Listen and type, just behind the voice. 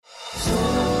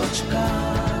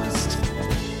Sochcast.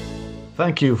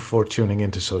 Thank you for tuning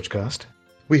into Sochcast.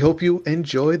 We hope you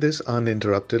enjoy this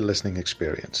uninterrupted listening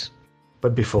experience.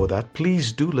 But before that,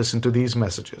 please do listen to these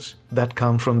messages that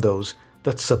come from those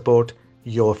that support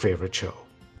your favorite show.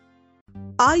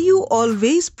 Are you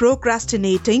always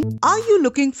procrastinating? Are you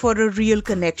looking for a real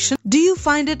connection? Do you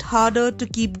find it harder to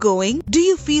keep going? Do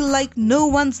you feel like no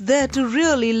one's there to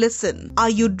really listen? Are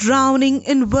you drowning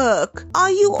in work?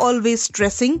 Are you always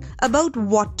stressing about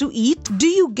what to eat? Do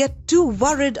you get too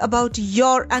worried about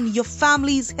your and your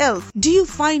family's health? Do you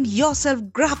find yourself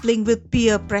grappling with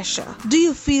peer pressure? Do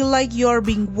you feel like you're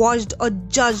being watched or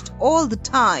judged all the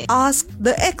time? Ask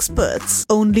the experts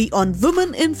only on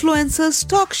Women Influencers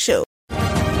Talk Show.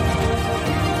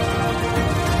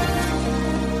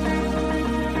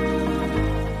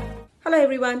 Hello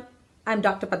everyone, I'm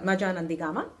Dr. Padmaja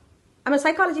Nandigama. I'm a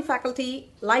psychology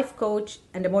faculty, life coach,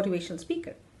 and a motivational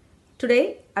speaker.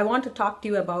 Today, I want to talk to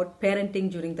you about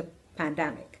parenting during the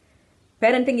pandemic.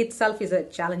 Parenting itself is a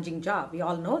challenging job, we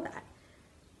all know that.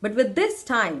 But with these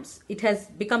times, it has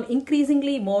become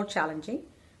increasingly more challenging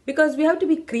because we have to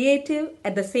be creative,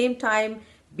 at the same time,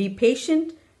 be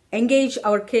patient, engage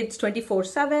our kids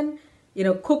 24/7,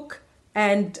 cook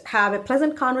and have a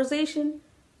pleasant conversation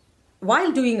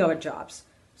while doing our jobs.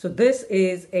 So this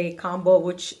is a combo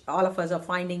which all of us are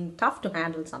finding tough to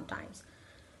handle sometimes.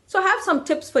 So I have some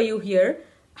tips for you here,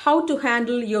 how to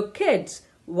handle your kids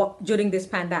during this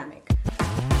pandemic.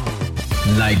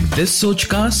 Like this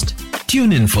Sochcast?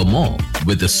 Tune in for more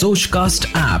with the Sochcast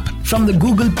app from the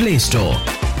Google Play Store.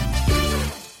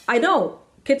 I know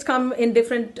kids come in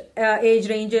different age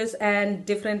ranges and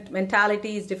different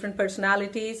mentalities, different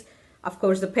personalities. Of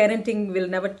course, the parenting will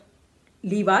never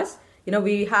leave us.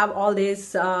 We have all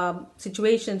these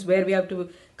situations where we have to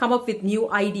come up with new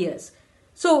ideas.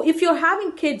 So if you're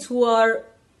having kids who are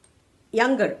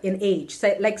younger in age,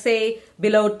 say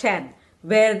below 10,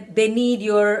 where they need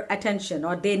your attention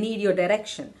or they need your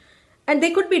direction, and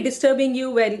they could be disturbing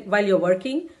you while you're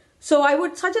working, so I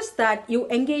would suggest that you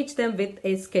engage them with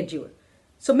a schedule.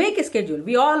 So make a schedule.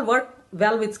 We all work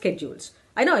well with schedules.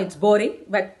 I know it's boring,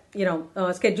 but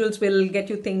schedules will get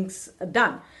you things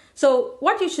done. So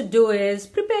what you should do is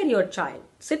prepare your child,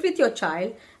 sit with your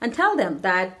child and tell them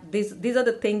that these are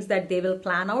the things that they will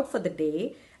plan out for the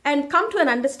day and come to an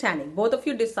understanding. Both of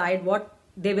you decide what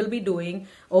they will be doing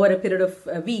over a period of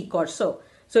a week or so.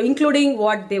 So including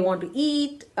what they want to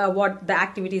eat, what the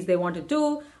activities they want to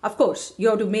do. Of course, you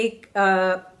have to make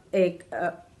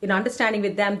understanding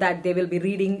with them that they will be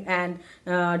reading and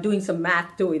doing some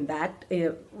math too in that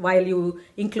while you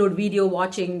include video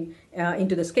watching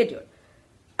into the schedule.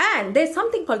 And there's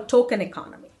something called token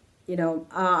economy.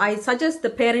 I suggest the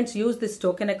parents use this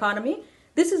token economy.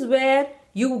 This is where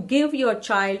you give your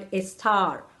child a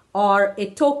star or a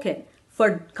token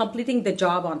for completing the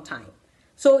job on time.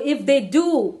 So if they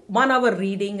do 1 hour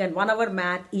reading and 1 hour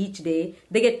math each day,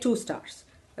 they get 2 stars,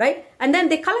 right? And then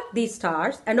they collect these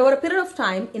stars, and over a period of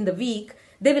time in the week,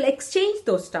 they will exchange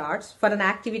those stars for an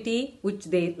activity which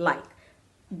they like.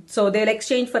 So they'll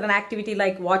exchange for an activity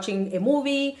like watching a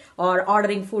movie or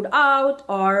ordering food out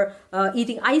or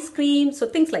eating ice cream. So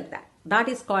things like that. That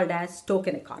is called as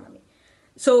token economy.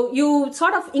 So you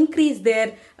sort of increase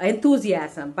their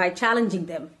enthusiasm by challenging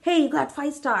them. Hey, you got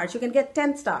 5 stars, you can get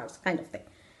 10 stars kind of thing.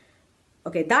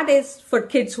 Okay, that is for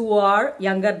kids who are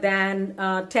younger than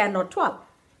 10 or 12.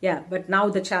 Yeah, but now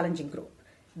the challenging group,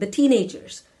 the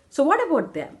teenagers. So what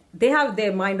about them? They have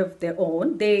their mind of their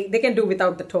own. They can do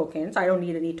without the tokens. I don't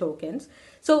need any tokens.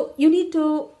 So you need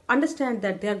to understand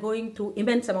that they're going through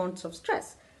immense amounts of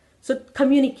stress. So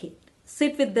communicate,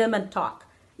 sit with them and talk.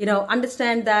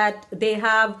 Understand that they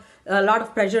have a lot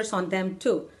of pressures on them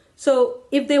too. So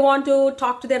if they want to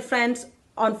talk to their friends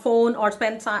on phone or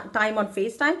spend time on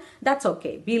FaceTime, that's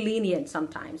okay. Be lenient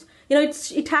sometimes.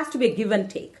 It has to be a give and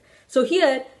take. So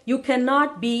here, you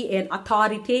cannot be an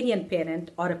authoritarian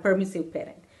parent or a permissive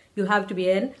parent. You have to be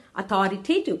an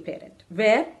authoritative parent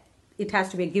where it has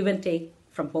to be a give and take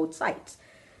from both sides.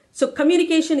 So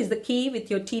communication is the key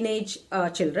with your teenage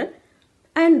children.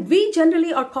 And we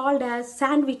generally are called as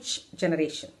sandwich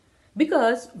generation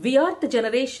because we are the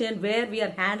generation where we are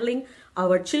handling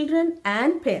our children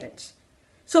and parents.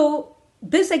 So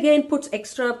this again puts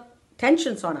extra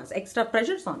tensions on us, extra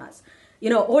pressures on us.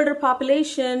 Older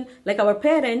population like our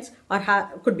parents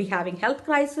could be having health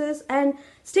crisis and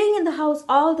staying in the house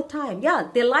all the time. Yeah,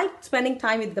 they like spending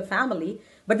time with the family,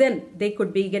 but then they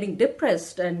could be getting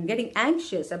depressed and getting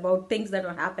anxious about things that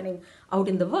are happening out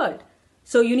in the world.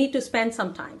 So you need to spend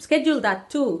some time. Schedule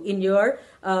that too in your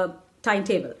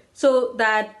timetable so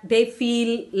that they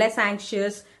feel less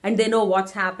anxious and they know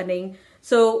what's happening.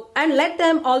 So, and let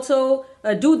them also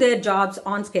do their jobs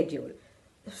on schedule.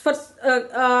 For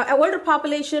an older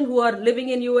population who are living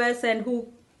in US and who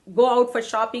go out for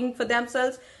shopping for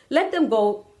themselves, let them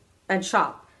go and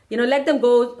shop. Let them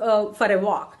go for a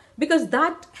walk, because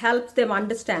that helps them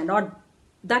understand, or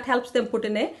that helps them put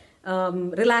in a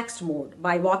relaxed mode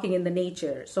by walking in the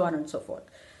nature, so on and so forth.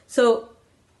 So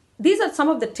these are some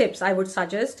of the tips I would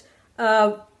suggest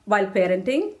while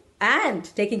parenting and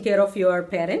taking care of your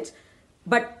parents.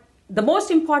 But the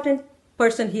most important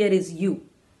person here is you.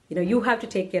 You have to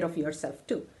take care of yourself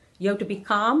too. You have to be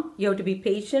calm. You have to be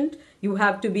patient. You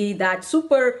have to be that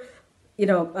super,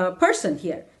 person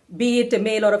here, be it a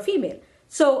male or a female.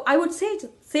 So I would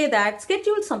say that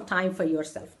schedule some time for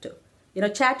yourself too.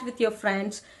 Chat with your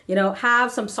friends.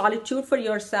 Have some solitude for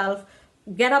yourself.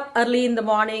 Get up early in the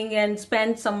morning and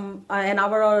spend an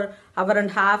hour or hour and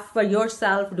a half for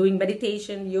yourself doing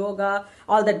meditation, yoga,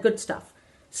 all that good stuff.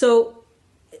 So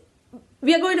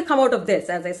we are going to come out of this,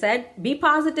 as I said. Be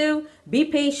positive, be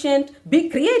patient, be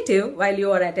creative while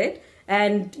you are at it,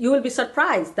 and you will be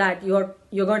surprised that you're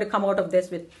going to come out of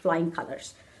this with flying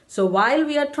colors. So while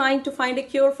we are trying to find a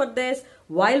cure for this,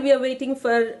 while we are waiting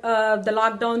for the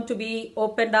lockdown to be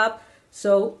opened up,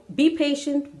 so be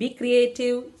patient, be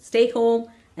creative, stay home,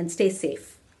 and stay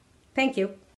safe. Thank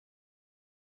you.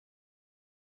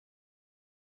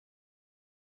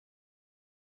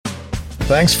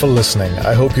 Thanks for listening.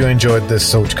 I hope you enjoyed this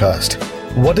Sochcast.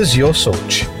 What is your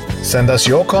Soch? Send us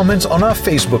your comments on our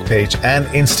Facebook page and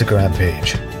Instagram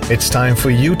page. It's time for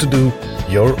you to do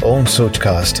your own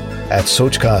Sochcast at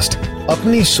Sochcast.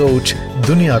 Apni Soch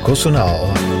Duniya ko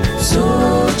sunao.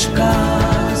 Sochcast.